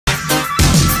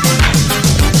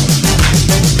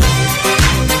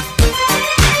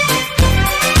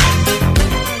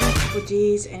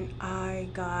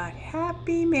God,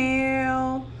 happy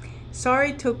mail.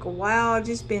 Sorry it took a while. I've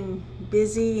just been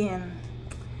busy and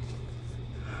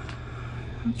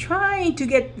I'm trying to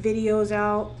get videos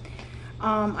out.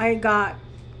 I got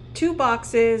 2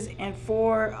 boxes and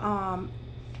 4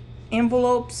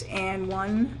 envelopes and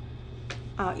 1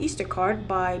 Easter card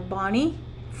by Bonnie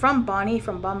from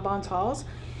Bonbon's Halls.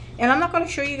 And I'm not going to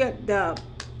show you the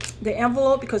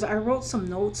envelope because I wrote some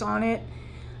notes on it.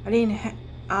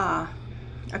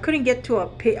 I couldn't get to a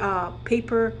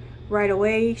paper right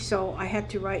away, so I had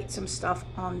to write some stuff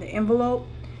on the envelope.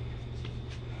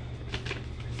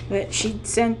 But she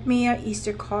sent me an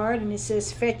Easter card and it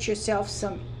says, "Fetch yourself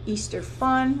some Easter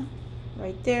fun,"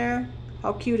 right there.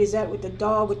 How cute is that, with the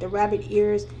dog with the rabbit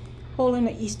ears holding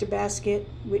an Easter basket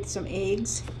with some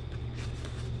eggs.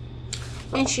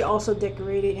 And she also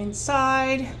decorated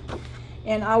inside.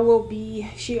 And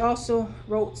she also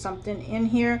wrote something in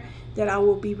here that I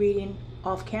will be reading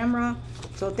off camera.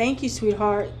 So thank you,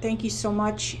 sweetheart. Thank you so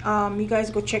much. You guys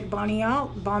go check Bonnie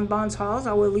out, Bonbon's Halls.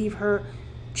 I will leave her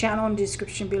channel in the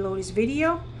description below this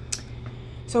video.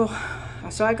 So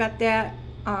I got that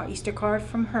Easter card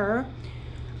from her.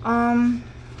 I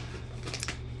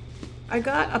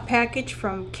got a package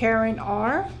from Karen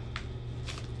R.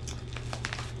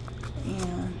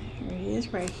 And here it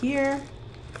is right here.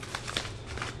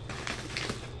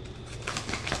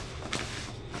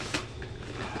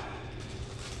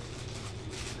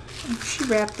 She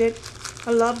wrapped it.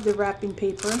 I love the wrapping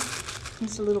paper.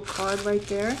 There's a little card right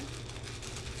there.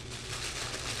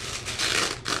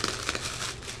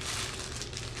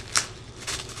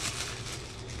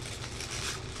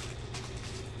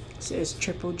 It says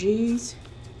TripleGs.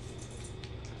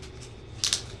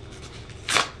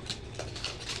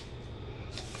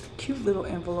 Cute little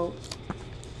envelope.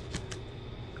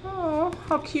 Oh,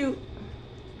 how cute.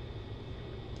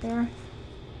 There.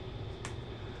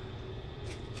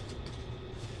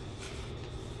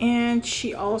 And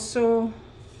she also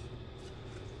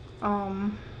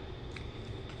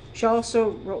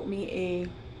wrote me a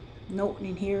note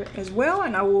in here as well,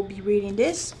 and I will be reading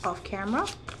this off camera.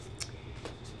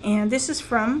 And this is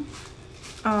from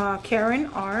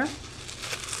Karen R.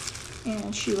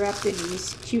 And she wrapped it in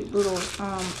this cute little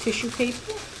tissue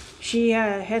paper. She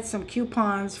had some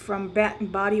coupons from Bath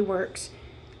and Body Works.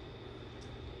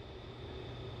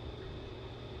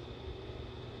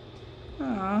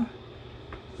 Aww.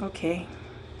 Okay.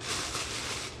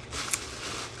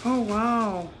 Oh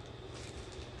wow.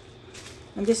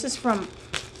 And this is from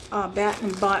Bath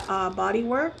and Body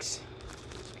Works.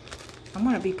 I'm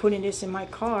gonna be putting this in my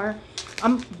car.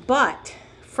 But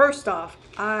first off,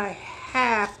 I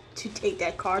have to take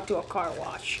that car to a car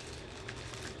wash.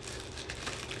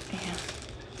 And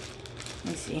let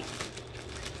me see.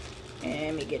 And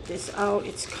let me get this out.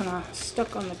 It's kind of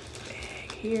stuck on the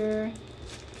bag here.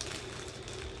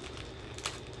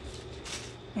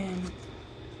 And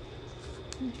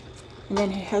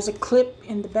then it has a clip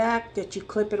in the back that you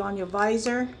clip it on your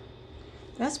visor.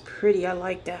 That's pretty. I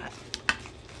like that.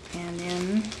 And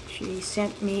then she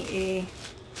sent me a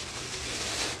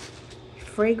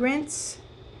fragrance,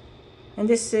 and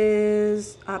this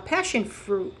is passion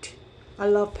fruit. I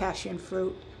love passion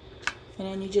fruit. And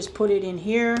then you just put it in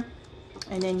here,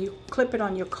 and then you clip it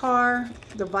on your car,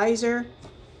 the visor,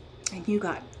 and you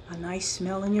got a nice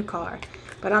smell in your car.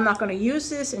 But I'm not going to use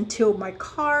this until my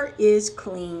car is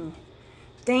clean.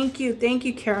 Thank you,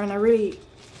 Karen. I really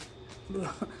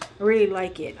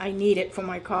like it. I need it for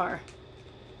my car.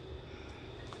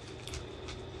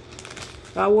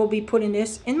 I will be putting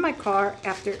this in my car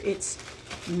after it's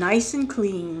nice and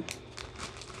clean.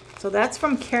 So that's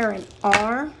from Karen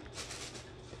R.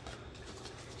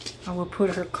 I will put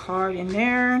her card in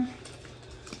there.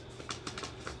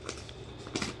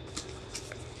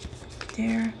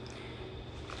 There.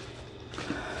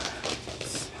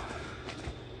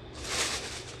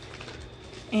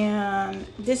 And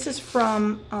this is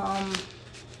from, I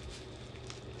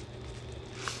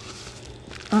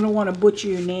don't want to butcher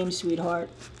your name, sweetheart.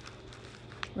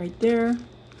 Right there.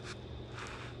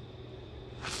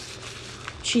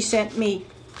 She sent me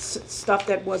stuff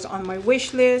that was on my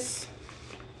wish list.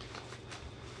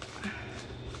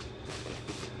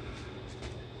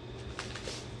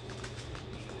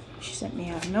 She sent me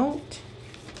a note.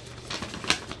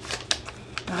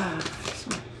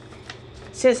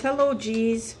 Says, "Hello,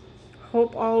 G's.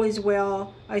 Hope all is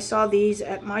well. I saw these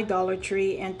at my Dollar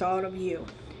Tree and thought of you.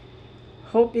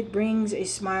 Hope it brings a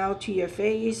smile to your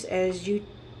face as you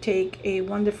take a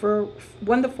wonderful,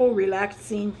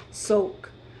 relaxing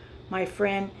soak. My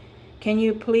friend, can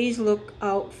you please look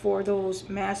out for those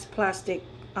mass plastic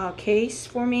case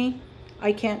for me?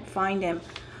 I can't find them."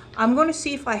 I'm going to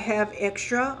see if I have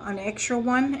an extra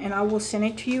one, and I will send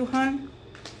it to you, hun.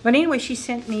 But anyway, she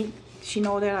sent me, she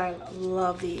know that I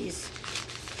love these.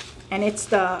 And it's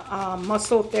the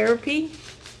Muscle Therapy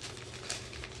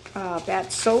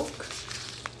Bat Soak.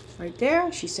 Right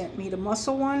there. She sent me the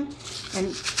muscle one.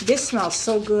 And this smells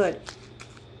so good.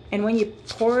 And when you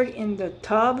pour it in the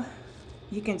tub,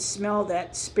 you can smell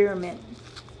that spearmint.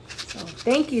 So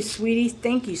thank you, sweeties.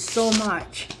 Thank you so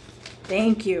much.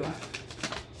 Thank you.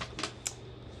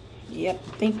 Yep,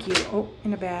 thank you. Oh,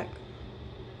 in the back.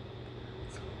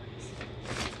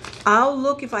 I'll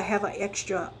look if I have an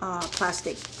extra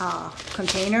plastic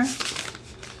container.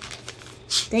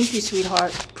 Thank you,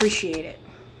 sweetheart. Appreciate it.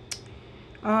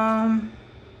 And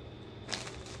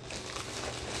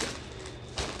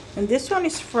this one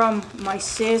is from my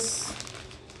sis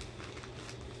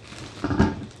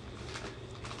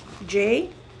Jay,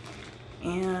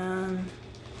 and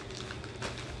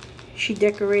she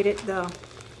decorated the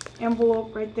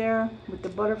envelope right there with the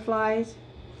butterflies.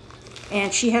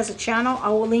 And she has a channel. I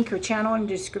will link her channel in the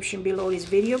description below this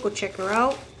video. Go check her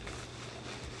out.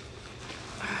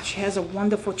 She has a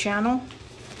wonderful channel.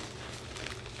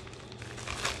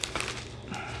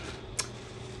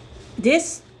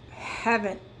 This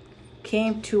haven't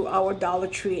came to our Dollar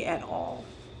Tree at all.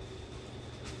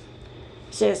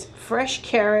 It says fresh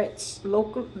carrots,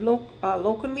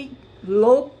 locally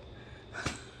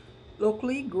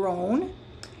grown,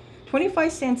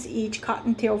 25 cents each.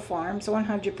 Cottontail Farms,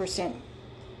 100%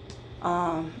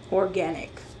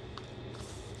 organic.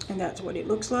 And that's what it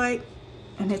looks like.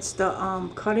 And it's the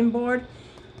cutting board.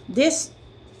 This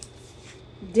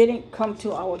didn't come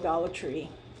to our Dollar Tree.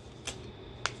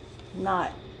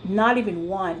 Not even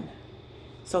one.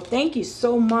 So thank you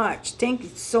so much. Thank you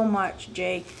so much,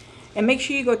 Jay. And make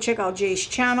sure you go check out Jay's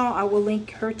channel. I will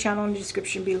link her channel in the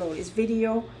description below this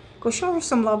video. Go show her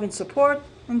some love and support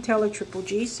and tell her Triple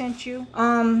G sent you.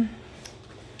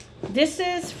 This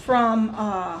is from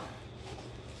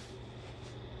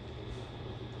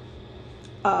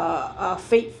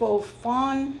Faithful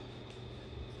Fawn.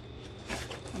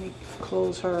 Let me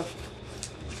close her.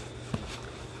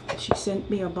 She sent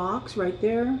me a box right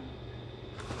there.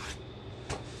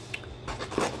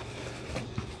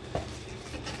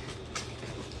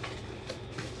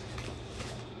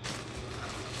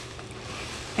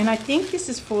 And I think this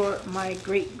is for my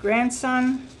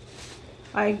great-grandson.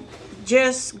 I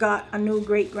just got a new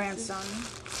great-grandson.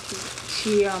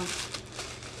 She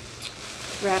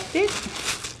wrapped it.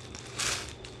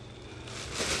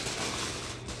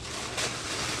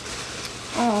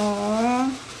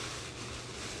 Aww.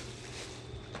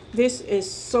 This is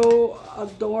so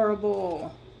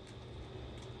adorable.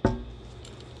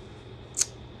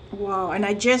 Wow. And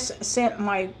I just sent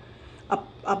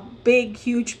a big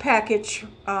huge package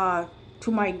to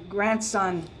my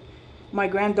grandson, my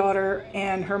granddaughter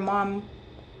and her mom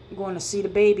going to see the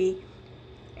baby,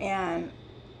 and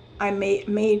I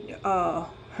made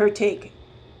her take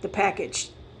the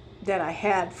package that I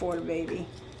had for the baby.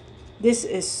 This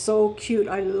is so cute.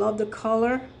 I love the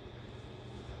color.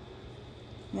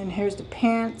 And then here's the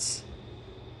pants,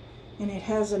 and it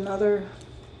has another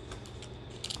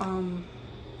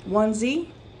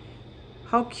onesie.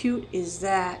 How cute is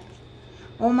that?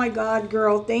 Oh my God,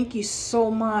 girl, thank you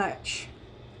so much.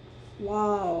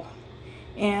 Wow.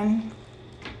 And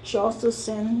she also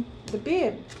sent the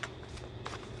bib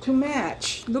to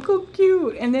match. Look how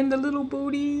cute. And then the little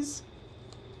booties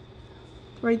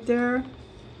right there.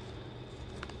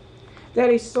 That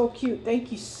is so cute.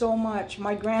 Thank you so much.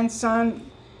 My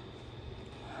grandson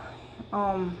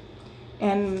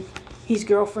and his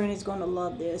girlfriend is going to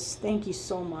love this. Thank you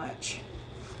so much.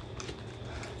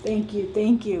 Thank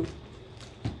you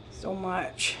so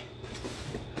much.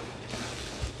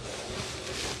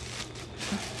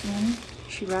 And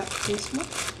she wrapped this one,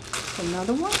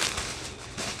 another one.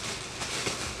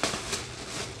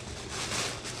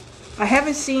 I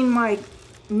haven't seen my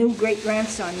new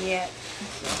great-grandson yet.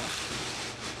 So.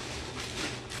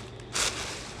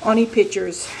 Only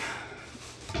pictures.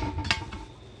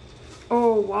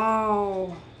 Oh,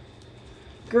 wow.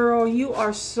 Girl, you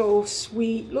are so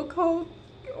sweet. Look how,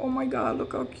 oh my God,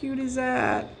 look how cute is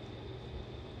that?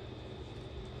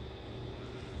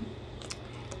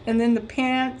 And then the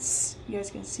pants, you guys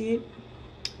can see it.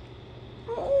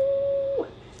 Oh.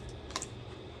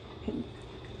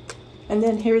 And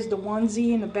then here's the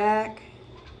onesie in the back.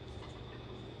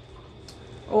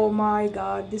 Oh my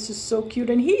God, this is so cute.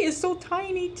 And he is so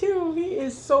tiny too. He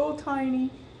is so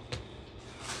tiny.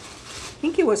 I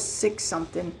think he was 6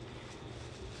 something.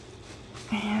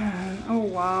 Man, oh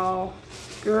wow.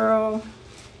 Girl,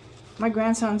 my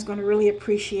grandson's going to really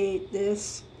appreciate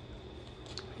this.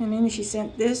 And then she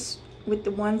sent this with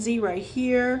the onesie right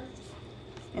here.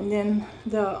 And then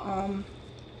the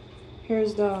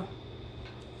here's the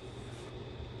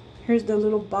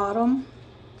little bottom.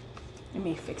 Let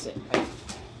me fix it.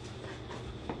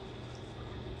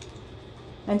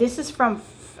 And this is from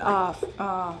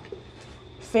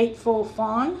Faithful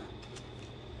Fawn.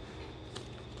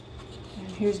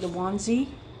 And here's the onesie.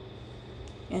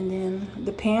 And then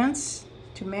the pants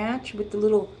to match with the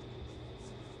little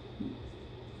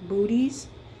booties.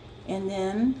 And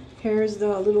then here's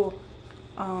the little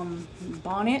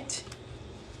bonnet.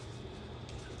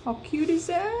 How cute is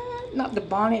that? Not the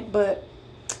bonnet, but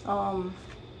the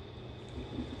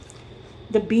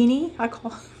beanie. I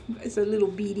call it's a little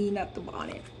beanie, not the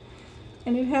bonnet.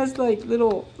 And it has like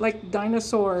little like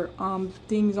dinosaur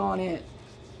things on it.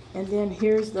 And then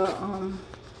here's the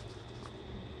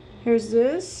here's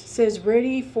this. It says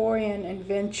ready for an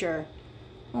adventure.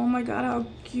 Oh my god, how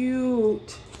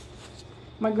cute.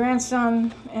 My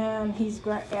grandson and his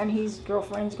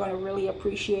girlfriend's going to really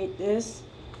appreciate this.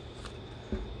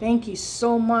 Thank you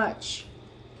so much.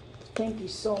 Thank you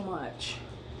so much.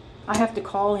 I have to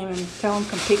call him and tell him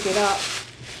come pick it up.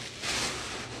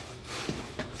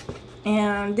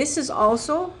 And this is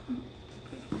also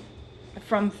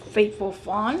from Faithful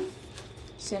Fawn.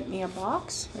 Sent me a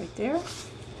box right there.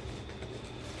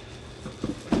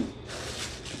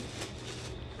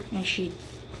 And she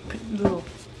put a little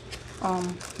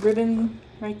ribbon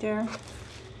right there.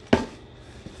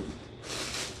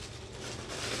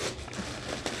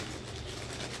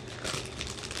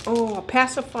 Oh, a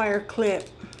pacifier clip.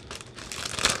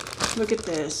 Look at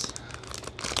this.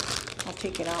 I'll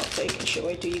take it out so I can show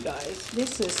it to you guys.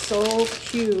 This is so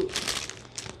cute.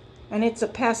 And it's a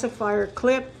pacifier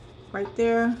clip right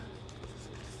there.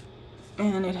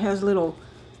 And it has little,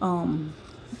 I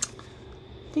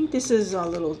think this is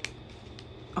a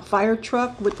fire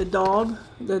truck with the dog,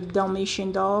 the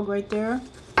Dalmatian dog right there.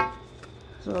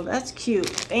 So that's cute.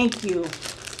 Thank you.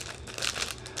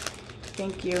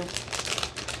 Thank you.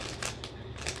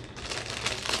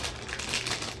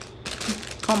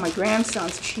 Call my grandson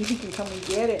so she can come and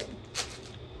get it.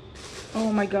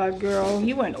 Oh my god, girl,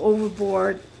 you went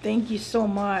overboard. Thank you so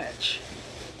much.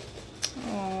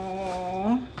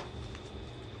 Aww.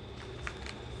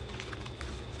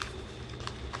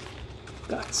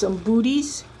 Got some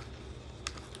booties.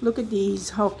 Look at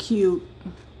these, how cute.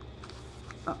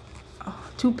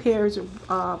 Two pairs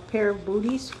of pair of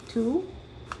booties, two.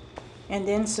 And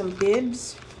then some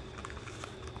bibs.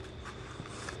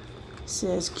 It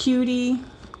says cutie,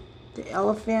 the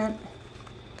elephant,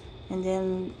 and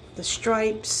then the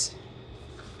stripes,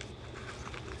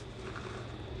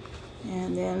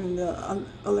 and then the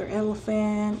other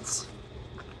elephants.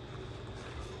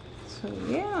 So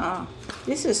yeah,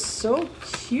 this is so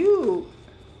cute.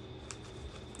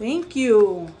 Thank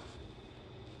you.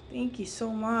 Thank you so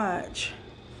much.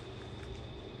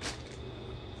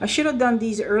 I should have done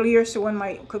these earlier, so when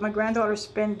because my granddaughter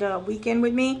spent the weekend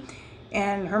with me,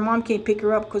 and her mom came pick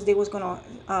her up because they was gonna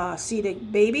see the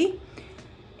baby.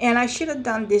 And I should have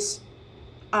done this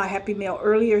Happy Meal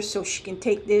earlier so she can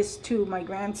take this to my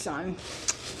grandson.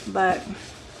 But,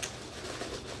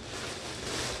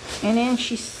 and then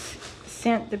she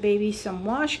sent the baby some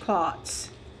washcloths.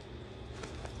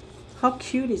 How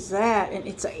cute is that? And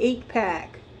it's an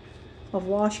 8-pack of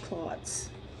washcloths.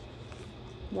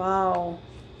 Wow.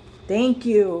 Thank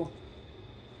you.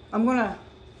 I'm gonna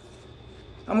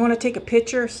take a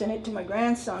picture, send it to my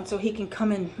grandson so he can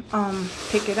come and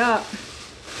pick it up.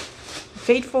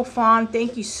 Faithful Fawn,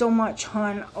 thank you so much,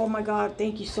 hon. Oh my god,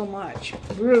 thank you so much.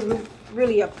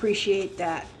 Really appreciate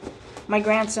that. My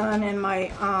grandson and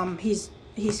my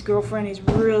his girlfriend is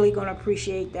really gonna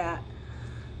appreciate that.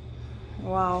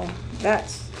 Wow,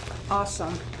 that's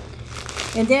awesome.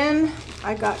 And then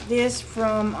I got this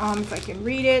from if I can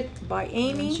read it, by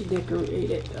Amy. She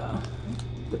decorated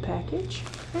the package.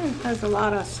 And it has a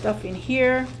lot of stuff in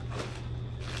here.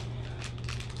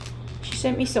 She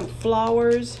sent me some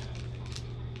flowers.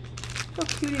 How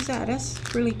cute is that? That's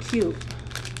really cute.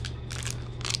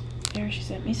 There, she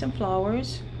sent me some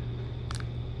flowers.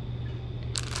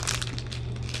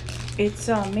 It's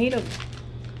made of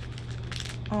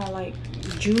like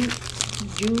jute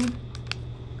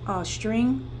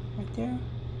string right there.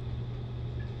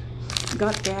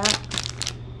 Got that.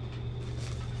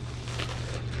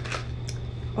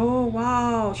 Oh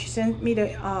wow, she sent me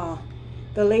the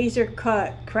laser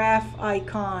cut craft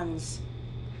icons.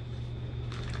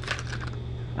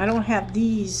 I don't have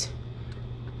these.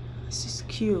 This is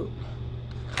cute.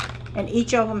 And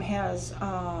each of them has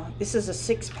this is a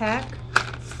 6-pack.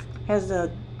 Has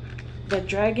the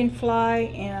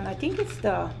dragonfly, and I think it's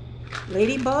the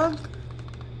ladybug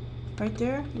right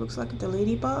there. Looks like the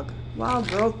ladybug. Wow,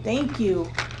 girl, thank you.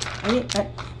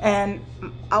 And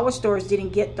our stores didn't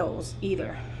get those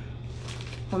either.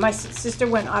 When my sister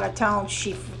went out of town,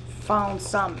 she found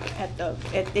some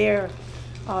at their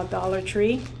Dollar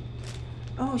Tree.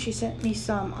 Oh, she sent me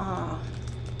some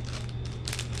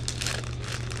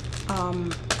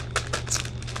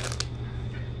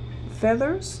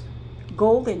feathers,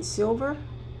 gold and silver.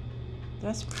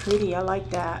 That's pretty. I like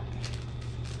that.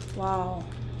 Wow.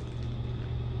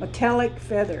 Metallic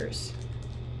feathers.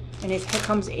 And it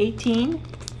comes 18.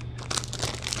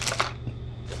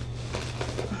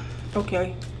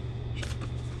 Okay.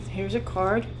 Here's a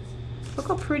card. Look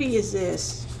how pretty is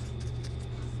this.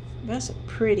 That's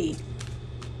pretty.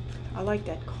 I like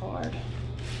that card.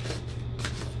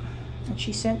 And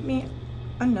she sent me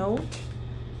a note.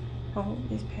 Oh,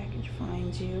 this package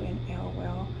finds you in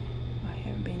LOL. I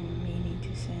have been meaning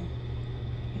to send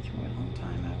it for a long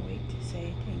time. I wait to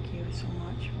say thank you so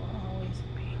much for always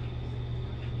being.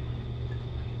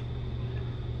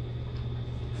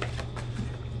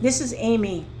 This is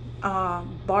Amy,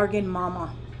 Bargain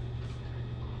Mama.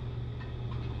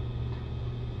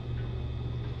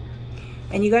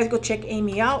 And you guys go check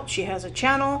Amy out. She has a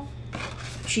channel.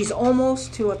 She's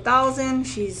almost to 1,000.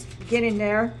 She's getting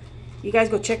there. You guys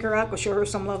go check her out. Go show her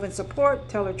some love and support.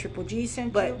 Tell her Triple G sent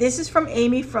you. But this is from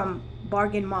Amy from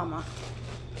Bargain Mama.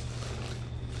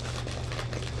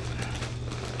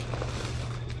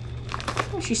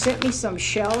 Oh, she sent me some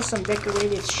shells, some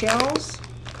decorated shells.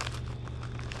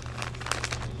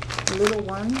 Little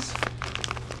ones.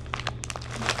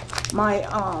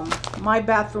 My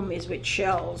bathroom is with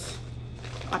shells.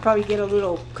 I'll probably get a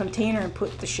little container and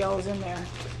put the shells in there.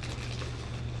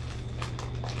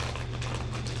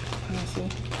 Let me see.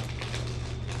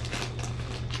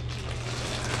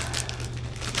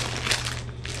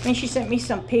 And she sent me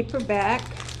some paperback.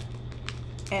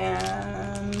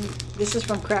 And this is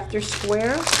from Crafter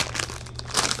Square.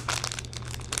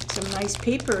 Some nice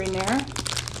paper in there.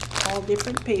 All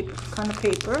different paper, kind of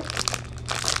paper.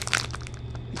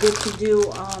 Good to do,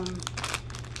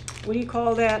 what do you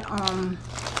call that?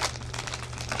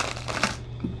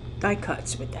 Die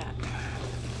cuts with that.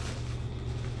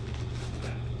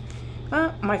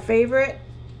 My favorite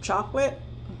chocolate.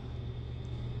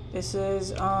 This is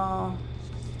the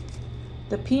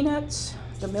peanuts,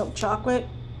 the milk chocolate,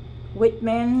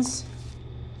 Whitman's.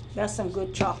 That's some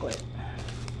good chocolate.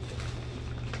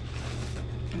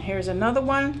 And here's another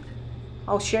one.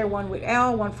 I'll share one with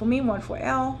Elle, one for me, one for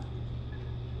Elle.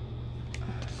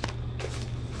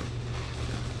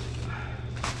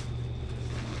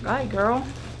 Right, girl.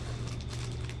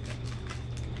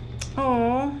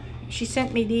 Oh, she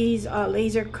sent me these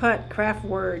laser cut craft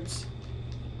words.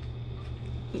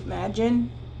 Imagine,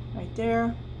 right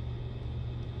there.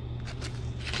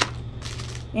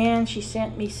 And she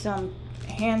sent me some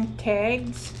hand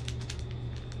tags.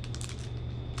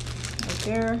 Right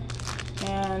there.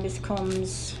 And this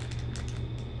comes,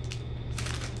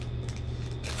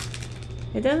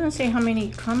 it doesn't say how many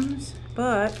comes,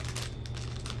 but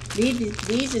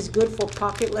these is good for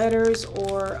pocket letters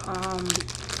or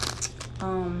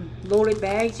loaded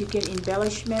bags. You can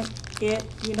embellishment it,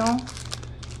 you know,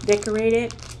 decorate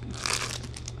it.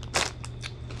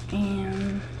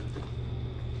 And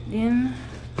then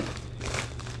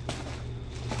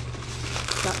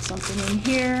got something in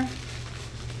here.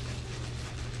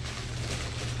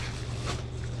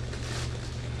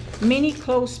 Mini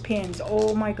clothespins.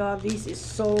 Oh my god, these is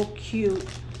so cute.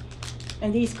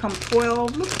 And these come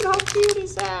 12. Look at how cute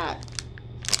is that.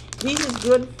 These is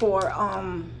good for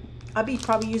I'll be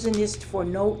probably using this for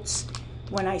notes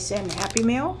when I send Happy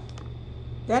Mail.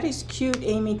 That is cute,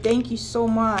 Amy. Thank you so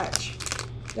much.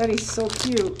 That is so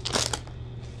cute.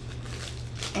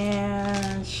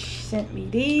 And she sent me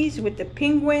these with the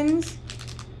penguins.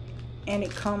 And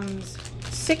it comes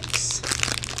 6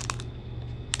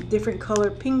 different color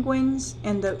penguins,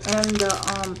 and the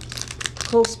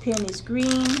clothespin is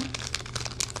green.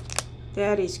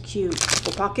 That is cute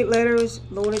for pocket letters,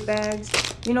 loaded bags.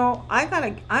 You know, I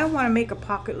want to make a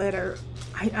pocket letter.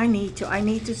 I need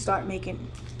to start making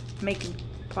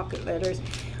pocket letters.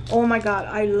 Oh my god,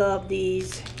 I love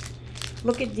these.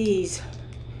 Look at these.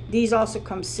 These also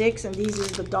come 6, and these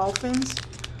is the dolphins.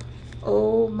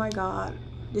 Oh my god,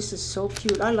 this is so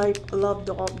cute. I love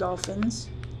dolphins.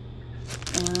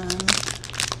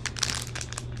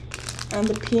 And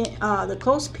the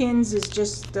clothespins is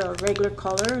just the regular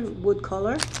color, wood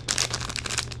color.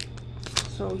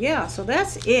 So yeah, so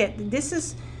that's it. This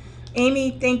is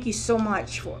Amy. Thank you so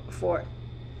much for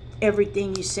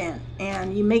everything you sent,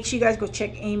 and you make sure you guys go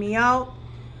check Amy out.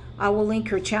 I will link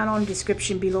her channel in the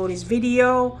description below this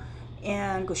video.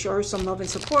 And go show her some love and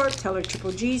support. Tell her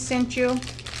Triple G sent you.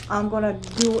 I'm going to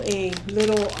do a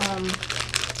little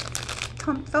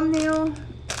thumbnail.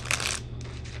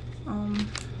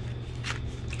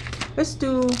 Let's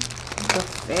do the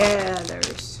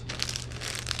feathers.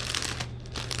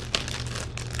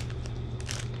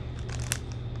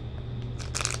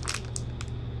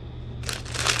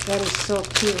 That is so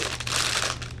cute.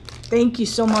 Thank you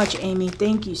so much, Amy.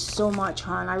 Thank you so much,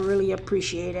 hon. I really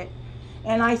appreciate it.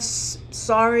 And I'm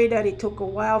sorry that it took a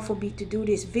while for me to do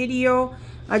this video.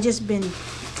 I just been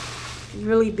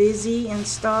really busy and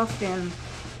stuff, and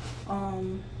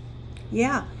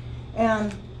yeah.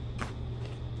 And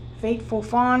Faithful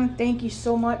Fawn, thank you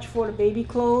so much for the baby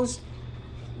clothes.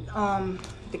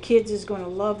 The kids is gonna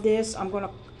love this. I'm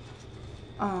gonna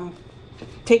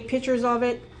take pictures of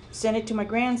it, send it to my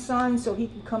grandson so he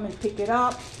can come and pick it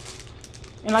up.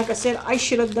 And like I said, I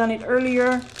should have done it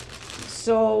earlier,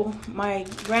 so my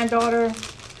granddaughter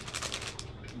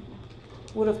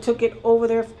would have took it over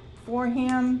there for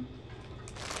him,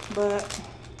 but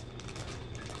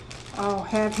I'll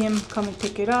have him come and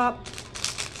pick it up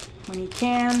when he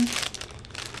can.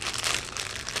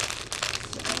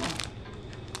 So,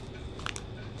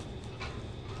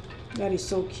 that is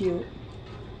so cute.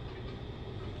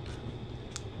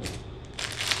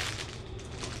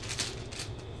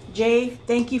 Jay,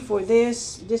 thank you for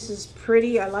this. This is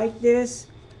pretty. I like this.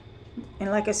 And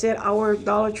like I said, our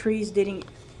Dollar Trees didn't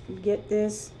get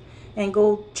this. And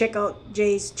go check out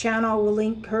Jay's channel. We'll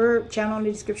link her channel in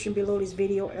the description below this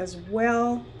video as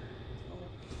well.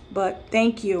 But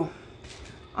thank you.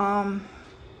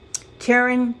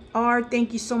 Karen R,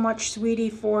 thank you so much, sweetie,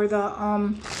 for the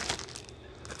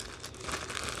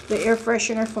air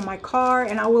freshener for my car.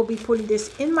 And I will be putting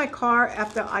this in my car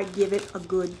after I give it a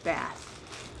good bath.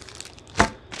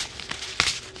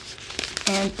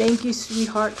 And thank you,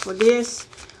 sweetheart, for this.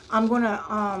 I'm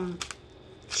gonna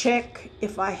check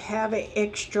if I have an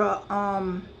extra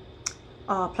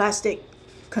plastic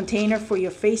container for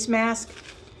your face mask.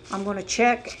 I'm gonna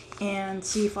check and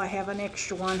see if I have an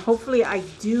extra one. Hopefully I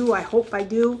do. I hope I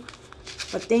do.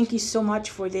 But thank you so much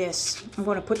for this. I'm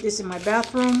gonna put this in my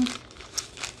bathroom.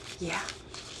 Yeah.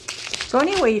 So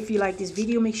anyway, if you like this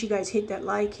video, make sure you guys hit that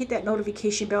like, hit that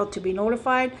notification bell to be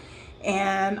notified.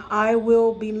 And I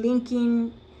will be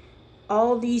linking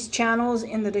all these channels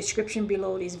in the description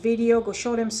below this video. Go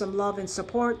show them some love and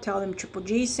support. Tell them Triple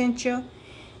G sent you.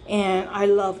 And I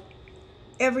love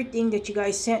everything that you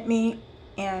guys sent me,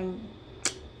 and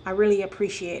I really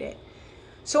appreciate it.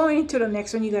 So into the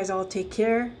next one, you guys all take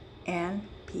care and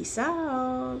peace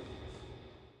out.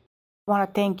 I want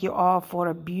to thank you all for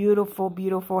a beautiful,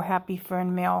 beautiful Happy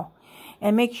Fern Mail.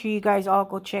 And make sure you guys all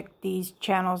go check these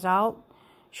channels out.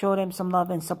 Show them some love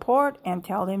and support, and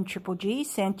tell them Triple G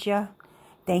sent you.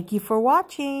 Thank you for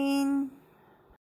watching.